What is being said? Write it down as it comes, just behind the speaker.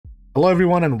Hello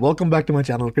everyone and welcome back to my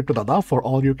channel Crypto Dada for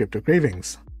all your crypto cravings.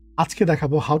 আজকে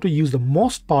দেখাবো how to use the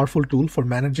most powerful tool for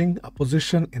managing a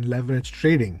position in leverage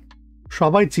trading.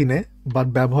 সবাই চিনে but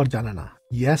ব্যবহার জানে না.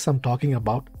 Yes, I'm talking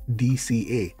about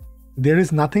DCA. There is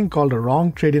nothing called a wrong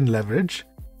trade in leverage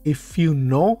if you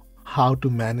know how to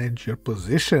manage your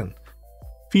position.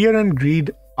 Fear and greed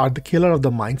are the killer of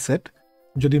the mindset.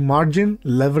 যদি margin,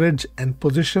 leverage and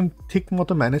position ঠিক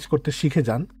মতো manage করতে শিখে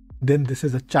যান, then this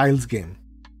is a child's game.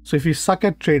 So if you suck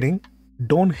at trading,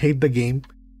 don't hate the game,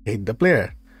 hate the player.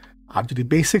 আর যদি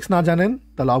basics না জানেন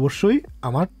তাহলে অবশ্যই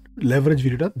আমার লেভারেজ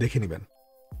ভিডিওটা দেখে নেবেন।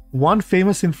 One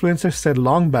famous influencer said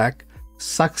long back,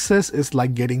 success is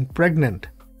like getting pregnant.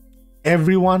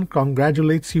 Everyone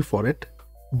congratulates you for it,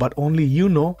 but only you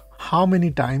know how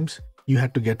many times you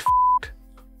had to get f***ed.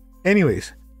 Anyways,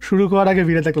 শুরু করার আগে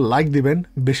ভিডিওতে একটা লাইক দিবেন,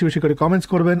 বেশি বেশি করে কমেন্টস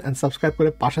করবেন and সাবস্ক্রাইব করে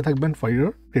পাশে থাকবেন for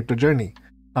your crypto journey.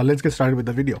 Now let's get started with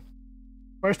the video.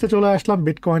 ফার্স্টে চলে আসলাম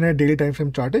বিটকয়েনের ডেইলি টাইম ফ্রেম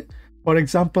চার্টে। ফর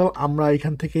এক্সাম্পল আমরা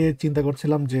এখান থেকে চিন্তা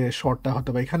করছিলাম যে শর্টটা হয়তো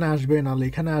বা এখানে আসবে, নাহলে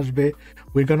এখানে আসবে।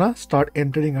 We gonna start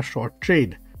entering a short trade.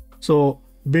 So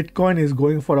bitcoin is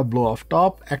going for a blow of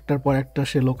top, একটার পর একটা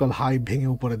সে লোকাল হাই ভেঙে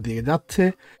উপরের দিকে যাচ্ছে।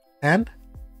 And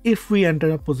if we enter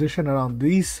a position around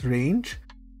this range,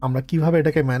 আমরা কিভাবে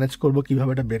এটাকে ম্যানেজ করবো,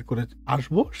 কিভাবে এটা বের করে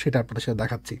আসবো সেটা আপনাদের সাথে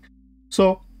দেখাচ্ছি। So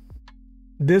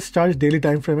this charge daily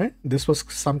time frame, this was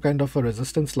some kind of a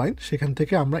resistance line, সেখান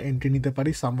থেকে আমরা এন্ট্রি নিতে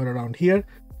পারি somewhere around here,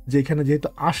 যেখানে যেহেতু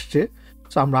আসছে,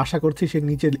 সো আমরা আশা করছি সে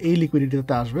নিচে এই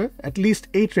লিকুইডিটিতে আসবে। অ্যাটলিস্ট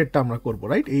এই ট্রেডটা আমরা করবো,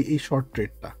 রাইট, এই শর্ট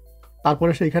ট্রেডটা।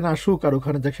 তারপরে সে এখানে আসুক আর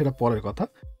ওখানে যাক সেটা পরের কথা,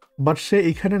 বাট সে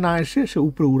এখানে না এসে সে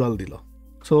উপরে উড়াল দিল।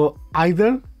 So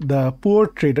either the poor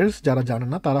traders যারা জানে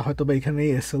না তারা হয়তো বা এখানে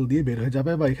এসএল দিয়ে বের হয়ে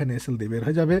যাবে বা এখানে এসএল দিয়ে বের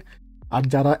হয়ে যাবে, আর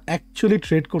যারা অ্যাকচুয়ালি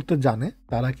ট্রেড করতে জানে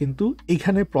তারা কিন্তু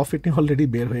এখানে প্রফিট নিয়ে অলরেডি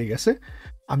বের হয়ে গেছে।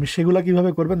 আমি সেগুলো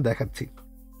কিভাবে করবেন দেখাচ্ছি।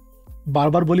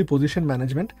 বারবার বলি পজিশন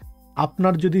ম্যানেজমেন্ট,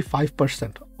 আপনার যদি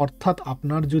 5%, অর্থাৎ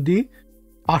আপনার যদি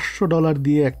 $500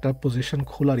 দিয়ে একটা পজিশন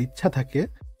খোলার ইচ্ছা থাকে,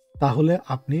 তাহলে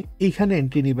আপনি এইখানে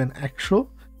এন্ট্রি নেবেন 100,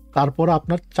 তারপর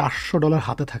আপনার $400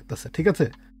 হাতে থাকতেছে, ঠিক আছে।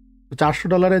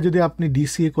 $400 যদি আপনি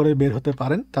ডিসিএ করে বের হতে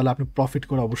পারেন তাহলে আপনি প্রফিট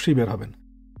করে অবশ্যই বের হবেন।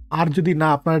 আর যদি না,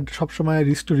 আপনার সবসময়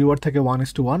রিস্ক টু রিওয়ার্ড থাকে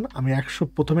 1:1, আমি 100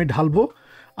 প্রথমেই ঢালবো,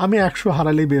 আমি 100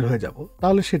 হারালেই বের হয়ে যাব,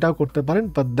 তাহলে সেটাও করতে পারেন,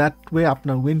 বাট দ্যাট ওয়ে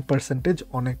আপনার উইন পার্সেন্টেজ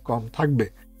অনেক কম থাকবে।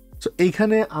 সো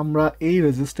এইখানে আমরা এই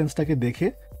রেজিস্ট্যান্সটাকে দেখে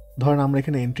ধরেন আমরা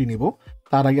এখানে এন্ট্রি নিব,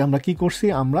 তার আগে আমরা কি করছি,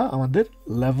 আমরা আমাদের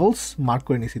লেভেলস মার্ক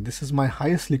করে নিছি। This is my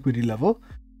highest liquidity level,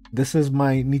 this is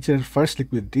my নিচের first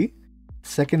liquidity,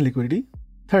 second liquidity,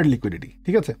 third liquidity,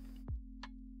 ঠিক আছে।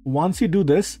 Once you do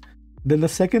this, then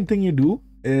the second thing you do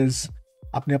is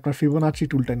আপনি আপনার ফিবোনাচি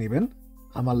টুলটা নেবেন।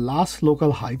 আমার লাস্ট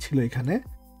লোকাল হাই ছিল এখানে,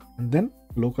 দেন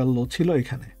লোকাল লো ছিল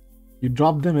এখানে, you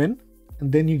drop them in and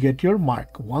then you get your mark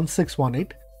 1618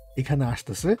 এখানে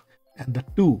আসতেছে অ্যান্ড দ্য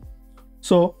 2।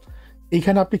 সো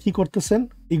এইখানে আপনি কি করতেছেন,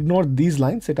 ইগনোর দিস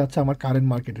লাইনস, এটা হচ্ছে আমার কারেন্ট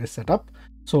মার্কেটের সেট আপ।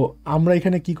 সো আমরা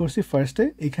এখানে কি করছি, ফার্স্টে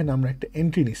এখানে আমরা একটা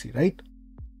এন্ট্রি নিছি, রাইট।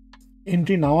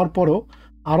 এন্ট্রি নেওয়ার পরও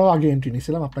আরও আগে এন্ট্রি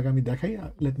নিয়েছিলাম, আপনাকে আমি দেখাই,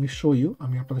 লেট মি শো ইউ,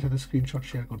 আমি আপনাদের সাথে স্ক্রিনশট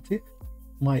শেয়ার করছি।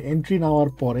 মাই এন্ট্রি নেওয়ার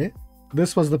পরে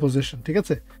দিস ওয়াজ দ্য পজিশন, ঠিক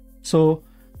আছে। সো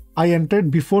আই এন্টার্ড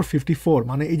বিফোর 54,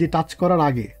 মানে এই যে টাচ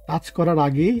করার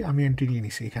আগেই আমি এন্ট্রি নিয়ে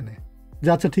নিছি এখানে, যে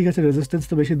আচ্ছা ঠিক আছে রেজিস্ট্যান্স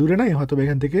তো বেশি দূরে নাই, হয়তো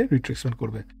এখান থেকে রিট্রেসমেন্ট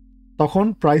করবে। তখন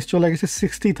প্রাইস চলে গেছে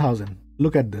 60,000,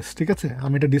 লুক অ্যাট দিস, ঠিক আছে।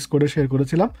 আমি এটা ডিসকর্ডে শেয়ার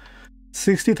করেছিলাম,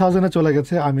 60,000-এ চলে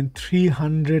গেছে, আই মিন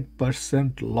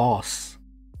 300% লস,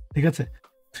 ঠিক আছে,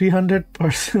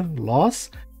 300% লস।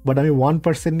 বাট আমি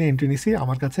 1% নিয়ে এন্ট্রি নিছি,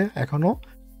 আমার কাছে এখনও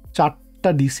 4টা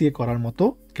ডিসিএ করার মতো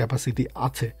ক্যাপাসিটি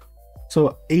আছে। সো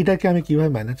এইটাকে আমি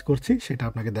কিভাবে ম্যানেজ করছি সেটা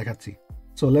আপনাকে দেখাচ্ছি।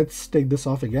 So let's take this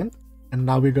of again and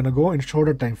now we gonna go in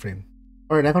shorter time frame.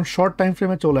 Alright, এখন শর্ট টাইম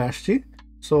ফ্রেমে চলে আসছি।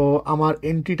 সো আমার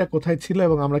এন্ট্রিটা কোথায় ছিল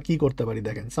এবং আমরা কি করতে পারি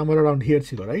দেখেন, সামওয়্যার অ্যারাউন্ড হিয়ার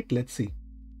ছিল, right. Let's see.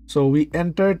 So we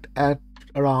entered at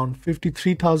around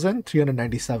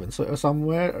 53,397, so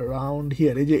somewhere around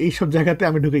here, এই যে এইসব জায়গাতে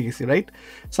আমি ঢুকে গেছি, right.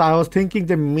 So I was thinking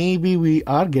যে maybe we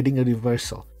are getting a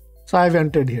reversal, so I have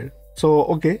entered here. So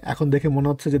okay, এখন দেখে মনে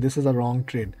হচ্ছে যে this is a wrong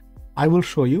trade. I will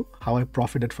show you how I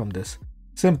profited from this.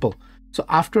 Simple. So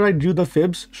after I drew the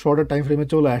fibs, shorter time frame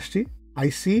চলে আসছি, I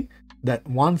see that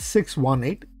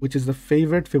 1618, which is the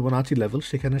favorite Fibonacci level,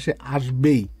 সেখানে সে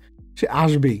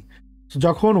আসবেই। So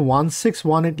যখন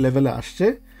 1618 লেভেলে আসছে,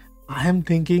 I am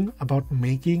thinking about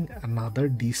making another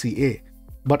DCA,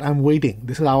 but I'm waiting.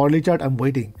 This is hourly chart. I'm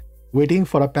waiting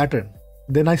for a pattern.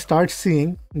 Then I start seeing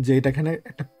যে এটা এখানে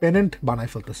একটা pennant বানাই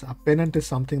ফেলতেছে। A pennant is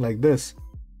something like this.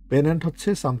 Pennant হচ্ছে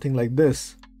something like this.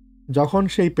 যখন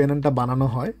সেই pennantটা বানানো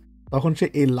হয়, তখন সে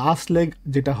এই লাস্ট লেগ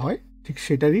যেটা হয় ঠিক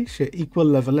সেটারই সে ইকুয়াল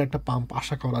লেভেলে একটা পাম্প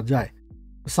আশা করা যায়।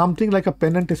 Something like a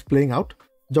পেনেন্ট is playing out.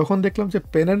 যখন দেখলাম যে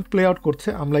পেনেন্ট প্লে আউট করছে,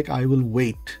 I am like I will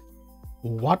wait.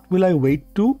 What will I wait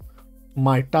two?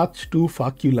 My touch two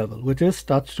fuck you level, which is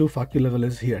touch two fuck you level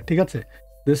is here, ঠিক আছে?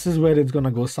 This is where it's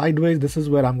gonna go sideways. This is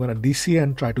where I'm gonna DCA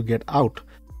and try to get out.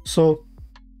 So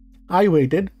I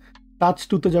waited. Touch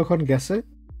 2 তে যখন গেছে,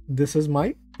 this is my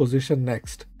position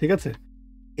next, ঠিক আছে?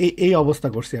 এই অবস্থা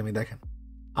করছি আমি। দেখেন,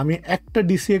 আমি একটা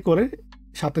DCA করে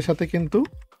সাথে সাথে কিন্তু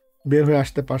বের হয়ে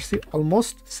আসতে পারছি,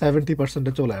 অলমোস্ট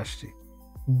 70%-এ চলে আসছি।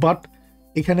 বাট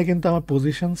এখানে কিন্তু আমার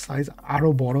পজিশন সাইজ আরও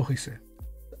বড় হয়েছে।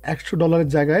 $100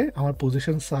 জায়গায় আমার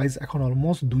পজিশন সাইজ এখন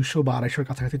অলমোস্ট 200 বা 250-এর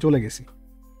কাছাকাছি চলে গেছি।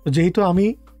 তো যেহেতু আমি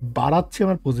বাড়াচ্ছি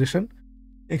আমার পজিশন,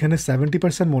 এখানে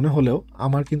 70% মনে হলেও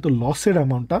আমার কিন্তু লসের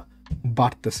অ্যামাউন্টটা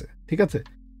বাড়তেছে, ঠিক আছে?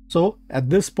 সো অ্যাট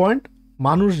দিস পয়েন্ট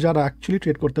মানুষ যারা অ্যাকচুয়ালি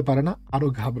ট্রেড করতে পারে না আরও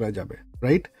ঘাবড়ায় যাবে,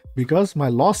 right? Because my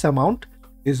loss amount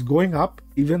is going up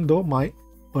even though my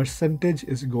percentage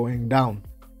is going down.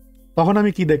 তখন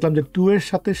আমি কি দেখলাম যে 2 এর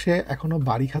সাথে সে এখনো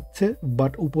বাড়ি খাচ্ছে,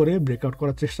 বাট উপরে ব্রেকআউট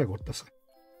করার চেষ্টা করতেছে।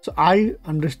 So I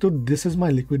understood this is my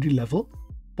liquidity level.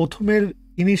 প্রথমের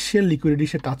ইনিশিয়াল লিকুইডিটি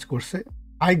সে টাচ করছে,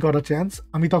 আই গট আ চান্স।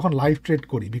 আমি তখন লাইভ ট্রেড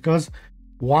করি, because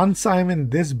once I am in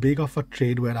this big of a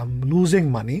trade war I am losing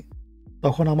মানি,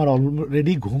 তখন আমার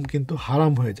already ঘুম কিন্তু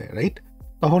হারাম হয়ে যায়, রাইট?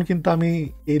 তখন কিন্তু আমি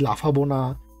এই লাফাবো না,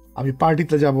 আমি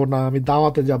পার্টিতে যাব না, আমি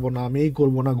দাওয়াতে যাব না, আমি এই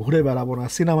করবো না, ঘুরে বেড়াবো না,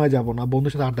 সিনেমায় যাব না,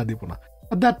 বন্ধুর সাথে আড্ডা দিব না।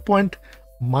 At that point,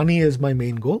 money is my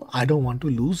main goal. I don't want to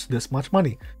lose this much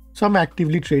money. So I'm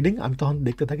actively trading. আমি তখন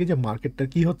দেখতে থাকি যে মার্কেটটা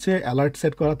কি হচ্ছে, অ্যালার্ট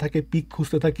সেট করা থাকে, পিক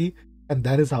খুঁজতে থাকি, and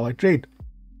that is how I trade.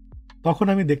 তখন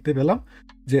আমি দেখতে পেলাম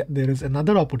যে there is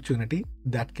another opportunity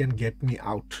that can get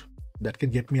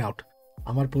me out.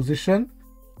 আমার পজিশন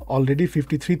অলরেডি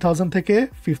 53,000 থেকে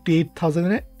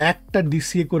 58,000-এ একটা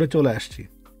DCA করে চলে আসছি,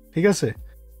 ঠিক আছে?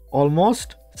 Almost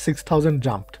 6,000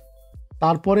 jumped.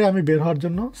 তারপরে আমি বের হওয়ার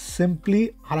জন্য সিম্পলি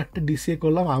আর একটা DCA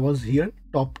করলাম। আই ওয়াজ হিয়ার,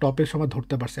 টপের সময়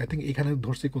ধরতে পারছি, আই থিঙ্ক এখানে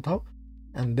ধরছি কোথাও,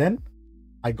 and then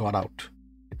I got out.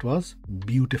 It was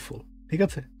beautiful, ঠিক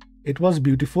আছে? ইট ওয়াজ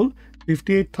বিউটিফুল।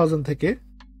 58,000 থেকে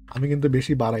আমি কিন্তু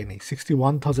বেশি বাড়াইনি,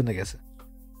 61,000-এ গেছে,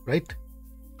 রাইট?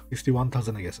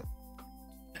 61,000-এ গেছে।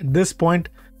 অ্যাট দিস পয়েন্ট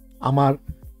আমার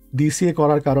DCA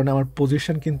করার কারণে আমার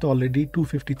পজিশন কিন্তু অলরেডি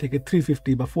 250 থেকে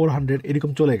 350 বা 400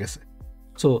 এরকম চলে গেছে।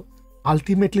 সো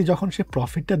আলটিমেটলি যখন সে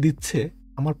প্রফিটটা দিচ্ছে,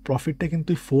 আমার প্রফিটটা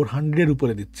কিন্তু 400-এর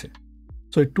উপরে দিচ্ছে।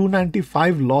 সো এই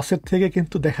 295 লসের থেকে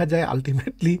কিন্তু দেখা যায়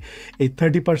আলটিমেটলি এই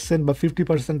 30% বা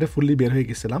 50%-এ ফুললি বের হয়ে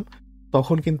গেছিলাম।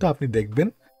 তখন কিন্তু আপনি দেখবেন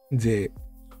যে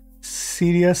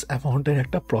সিরিয়াস অ্যামাউন্টের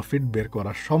একটা প্রফিট বের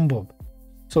করা সম্ভব।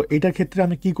 সো এটার ক্ষেত্রে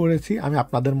আমি কি করেছি, আমি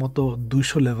আপনাদের মতো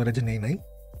 200 লেভারেজে নেই নাই।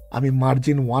 আমি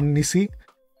মার্জিন 1 নিছি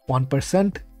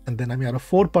 1%, অ্যান্ড দেন আমি আরও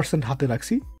 4% হাতে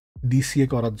রাখছি DCA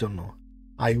করার জন্য।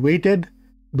 I waited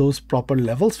those proper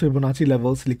levels, Fibonacci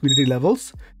levels, liquidity levels,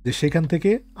 যে সেখান থেকে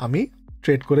আমি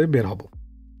ট্রেড করে বের হব।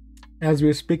 As we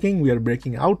are speaking, we are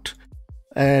breaking out,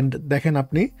 and দেখেন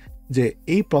আপনি যে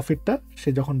এই প্রফিটটা সে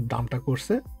যখন দামটা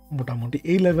করছে মোটামুটি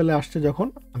এই লেভেলে আসছে, যখন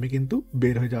আমি কিন্তু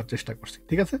বের হয়ে যাওয়ার চেষ্টা করছি,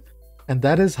 ঠিক আছে? And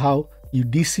that is how you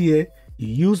DCA, you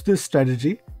use this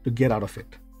strategy to get out of it.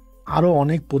 আরও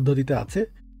অনেক পদ্ধতিতে আছে,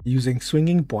 ইউজিং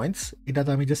সুইঙ্গিং পয়েন্টস। এটাতে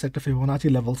আমি জাস্ট একটা ফিবোনাচি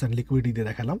লেভেলস অ্যান্ড লিকুইডিটি দিয়ে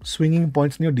দেখালাম। সুইঙ্গিং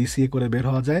পয়েন্টস নিয়েও DCA করে বের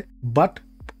হওয়া যায়, বাট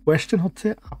কোয়েশ্চেন হচ্ছে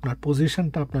আপনার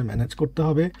পজিশনটা আপনার ম্যানেজ করতে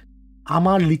হবে।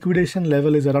 আমার liquidation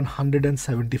level is around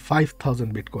 175,000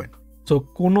 bitcoin. So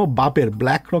কোনো বাপের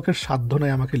BlackRock-এর সাধ্য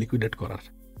নাই আমাকে লিকুইডেট করার,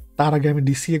 তার আগে আমি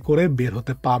DCA করে বের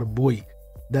হতে পারবই।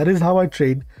 That is how I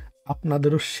trade.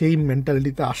 আপনাদেরও সেই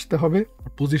মেন্টালিটিতে আসতে হবে।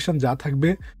 পজিশন যা থাকবে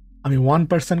আমি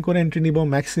 1% করে এন্ট্রি নিব,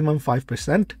 maximum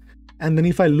 5%, and then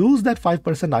if I lose that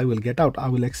 5%, I will get out, I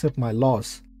will accept my loss.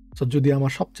 So যদি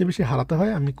আমার সবচেয়ে বেশি হারাতে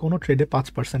হয়, আমি কোনো ট্রেডে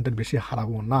 5%-এর বেশি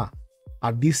হারাবো না।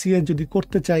 আর DCA যদি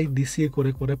করতে চাই, DCA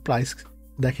করে করে প্রাইস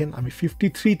দেখেন আমি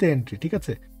 53-তে এন্ট্রি, ঠিক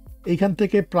আছে? এইখান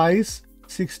থেকে প্রাইস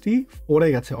 64-এ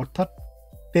গেছে, অর্থাৎ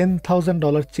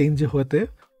 $10,000 চেঞ্জ হতে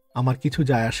আমার কিছু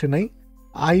যায় আসে নাই।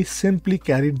 I simply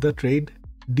carried the trade,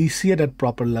 DCA'd at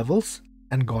proper levels,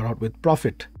 and got out with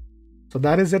profit. So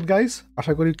that is it guys.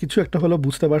 আশা করি কিছু একটা হলো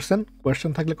বুঝতে পারছেন।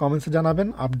 কোয়েশ্চেন থাকলে কমেন্টসে জানাবেন,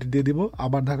 আপডেট দিয়ে দিব।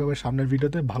 আবার দেখা হবে সামনের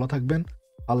ভিডিওতে। ভালো থাকবেন।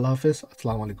 আল্লাহ হাফেজ।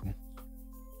 আসসালামু আলাইকুম।